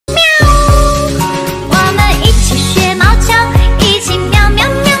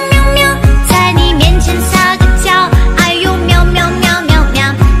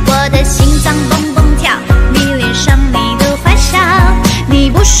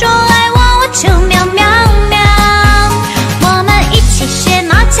说爱我，我就喵喵喵。我们一起学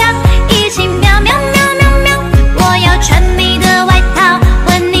猫叫，一起喵喵喵喵喵。我要穿你的外套，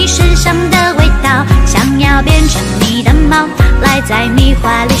闻你身上的味道，想要变成你的猫，赖在你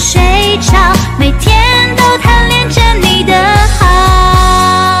怀里睡着，每天都贪恋着你的好。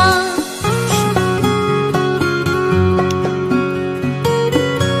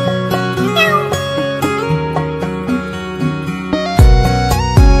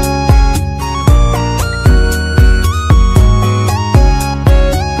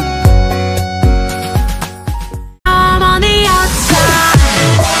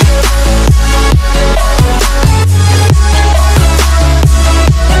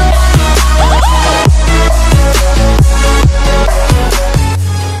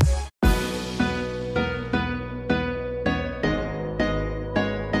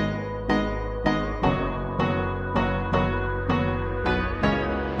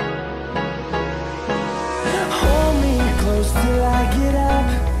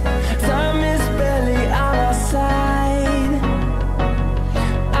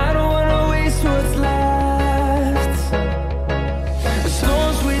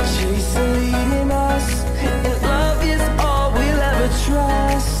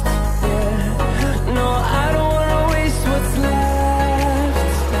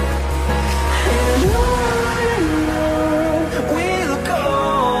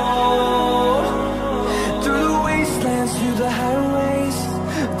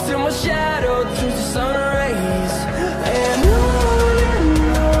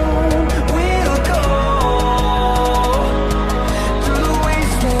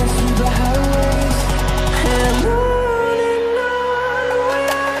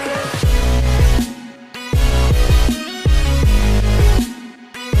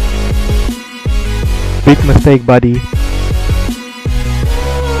 Big mistake, buddy.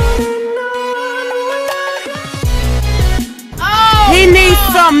 Oh, he needs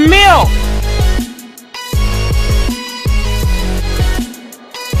some milk.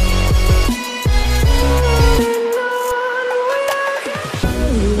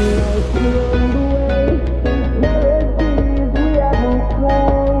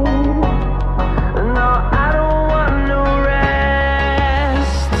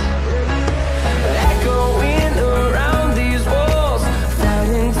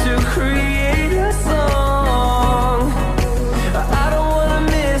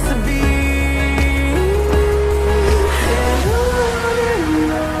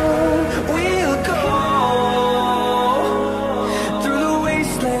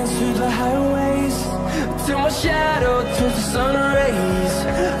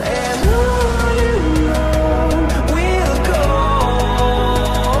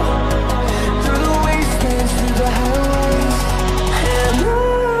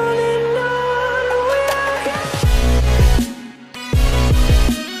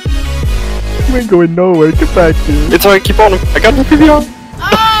 You ain't going nowhere, get back here. It's alright, keep on. I got the video.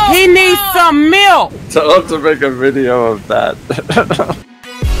 Oh, he needs some milk. Tell him to make a video of that.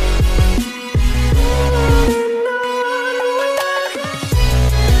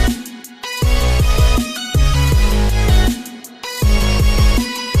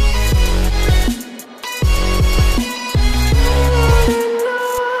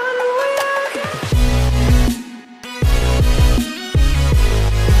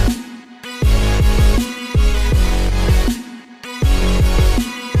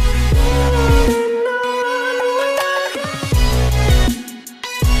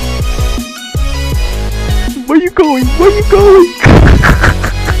 Where you going? Where you going?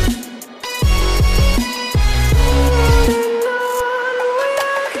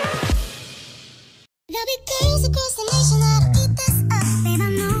 There'll be girls across the nation that'll eat this up. Babe, I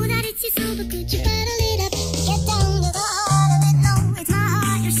know that it's your soul, but could you bottle it up? Get down to the heart of it. No, it's my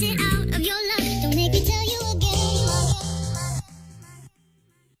heart. Your shit out of your love. Don't make me tell you again.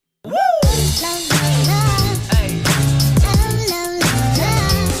 Woo! Love, love, love. Hey. Love, love, love,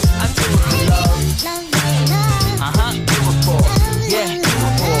 love. I do it, love. Love, love, love. Yeah.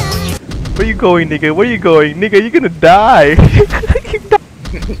 Where you going, nigga? Where you going? Nigga, you're gonna die.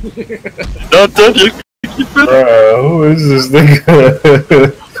 Don't touch you. Who is this nigga?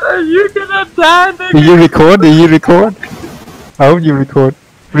 You're gonna die, nigga. Did you record? Did you record? I hope you record.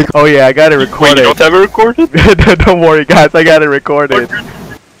 Oh yeah, I got it recorded. Wait, you don't have it recorded? Don't worry guys, I got it recorded.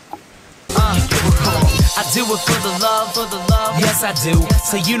 I do it for the love, yes I do.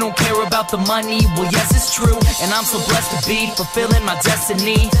 So you don't care about the money, well yes it's true. And I'm so blessed to be fulfilling my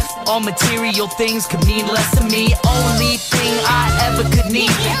destiny. All material things could mean less to me. Only thing I ever could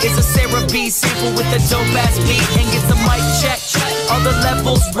need is a Sarah B sample with a dope ass beat. And get the mic check, all the levels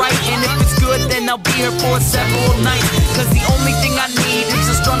levels right. And if it's good, then I'll be here for several nights. Cause the only thing I need is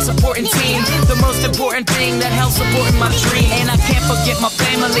a strong supporting team. The most important thing that helps supporting my dream. And I can't forget my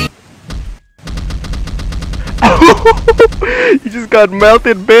family. You just got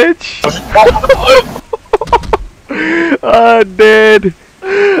melted, bitch. Oh, dead.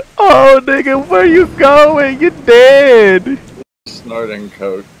 Oh, nigga, where you going? You dead. Snorting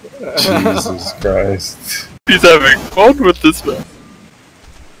coke. Jesus Christ. He's having fun with this man.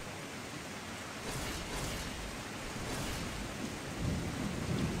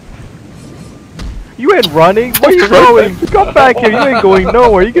 You ain't running. Where you going? Come back here. You ain't going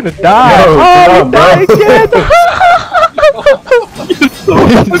nowhere. You're gonna die. No, Oh, you died again.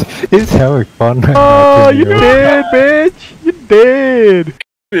 He's having fun. Oh, you dead, bitch. You dead.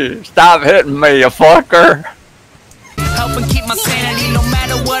 Stop hitting me, you fucker. Helping keep my sanity no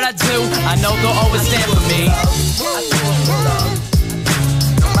matter what I do. I know they'll always stand for me.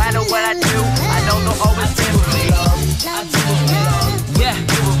 No matter what I do, I know they'll always stand for me. Yeah.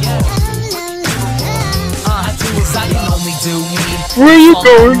 I do as I can only do me. Where are you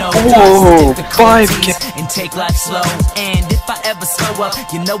going? Oh, 5K. And take life slow. And if I ever slow up,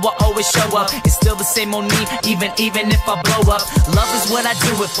 you know I always show up. It's still the same on me, even if I blow up. Love is what I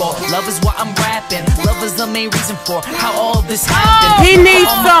do it for. Love is why I'm rapping. Love is the main reason for how all this happened. He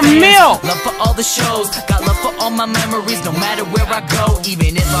needs some milk. Love for all the shows. Got love for all my memories, no matter where I go.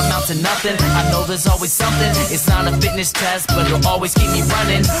 Even if I'm out to nothing, I know there's always something. It's not a fitness test, but it'll always keep me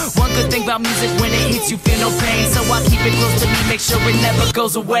running. One good thing about music, when it hits you feel no pain. So I keep it close to me, make sure it never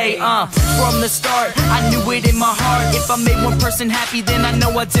goes away. From the start, I knew it in my heart. If I made one person happy, then I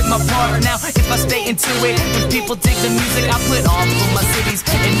know I did my part. Now, if I stay into it, when people dig the music I put on for my cities,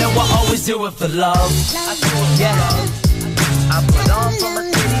 and know I always do it for love. Yeah, I put on for my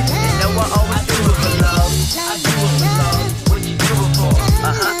cities, and know I always do it for love. I do it for love. What you do it for?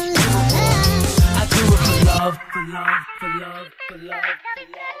 I do it for love, for love, for love, for love, for love.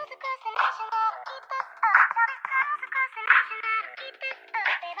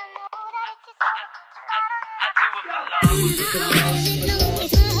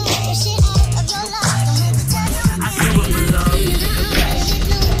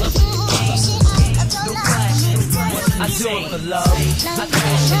 I do it for love. I do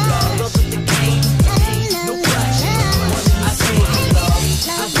it for love. Love with the game. No flash. I do it for love.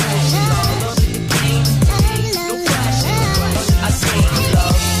 I do it for love. Love with the game. No flash. I do it for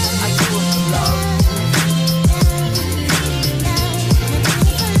love. I do it for love.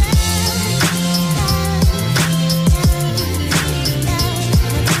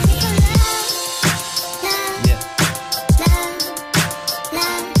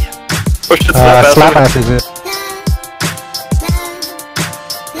 Push it slap Slap ass is it?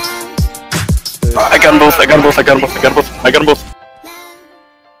 I got them both, I got them both, I got them both, I got them both, I got them both.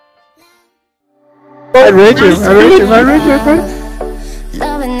 I rage him.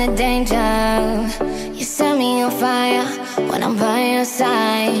 Loving the danger, you set me on fire when I'm by your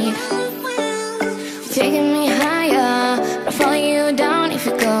side. Taking me higher, but I follow you down if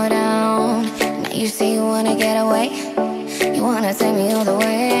you go down. Now you say you wanna get away, you wanna take me all the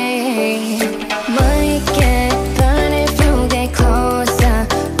way. Might get burned if you get closer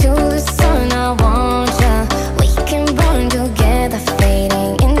to the sun. I want ya. We can burn together,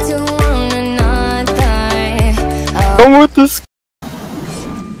 fading into one another. Come with this.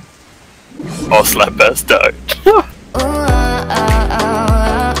 Oh, slap ass died.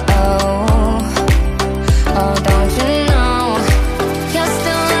 Oh, don't you know you're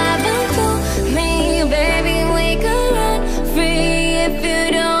still loving to me, baby? We could run free if you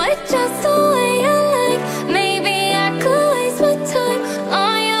do it just the way you like. Maybe I could waste my time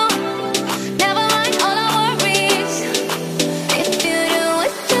on you. Never mind all our worries. If you do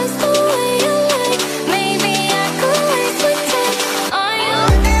it just the way you like, maybe I could waste my time on you.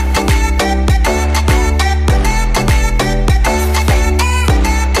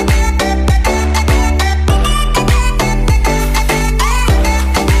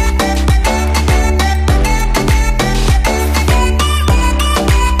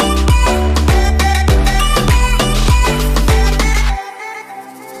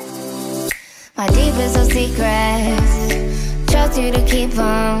 My deepest of secrets, trust you to keep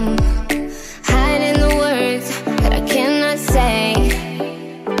them. Hiding the words that I cannot say.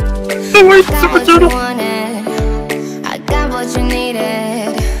 I got what you wanted, I got what you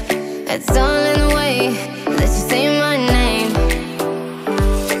needed. It's all in the way that you say my name.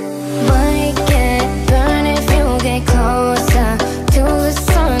 Might get burned if you get closer to the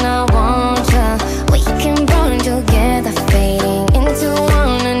sun. I want ya. We can burn together, fading into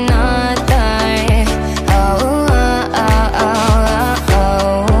one another. Oh, oh, oh, oh, oh.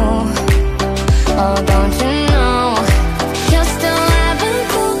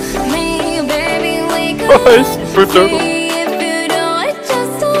 Bye, super turtle.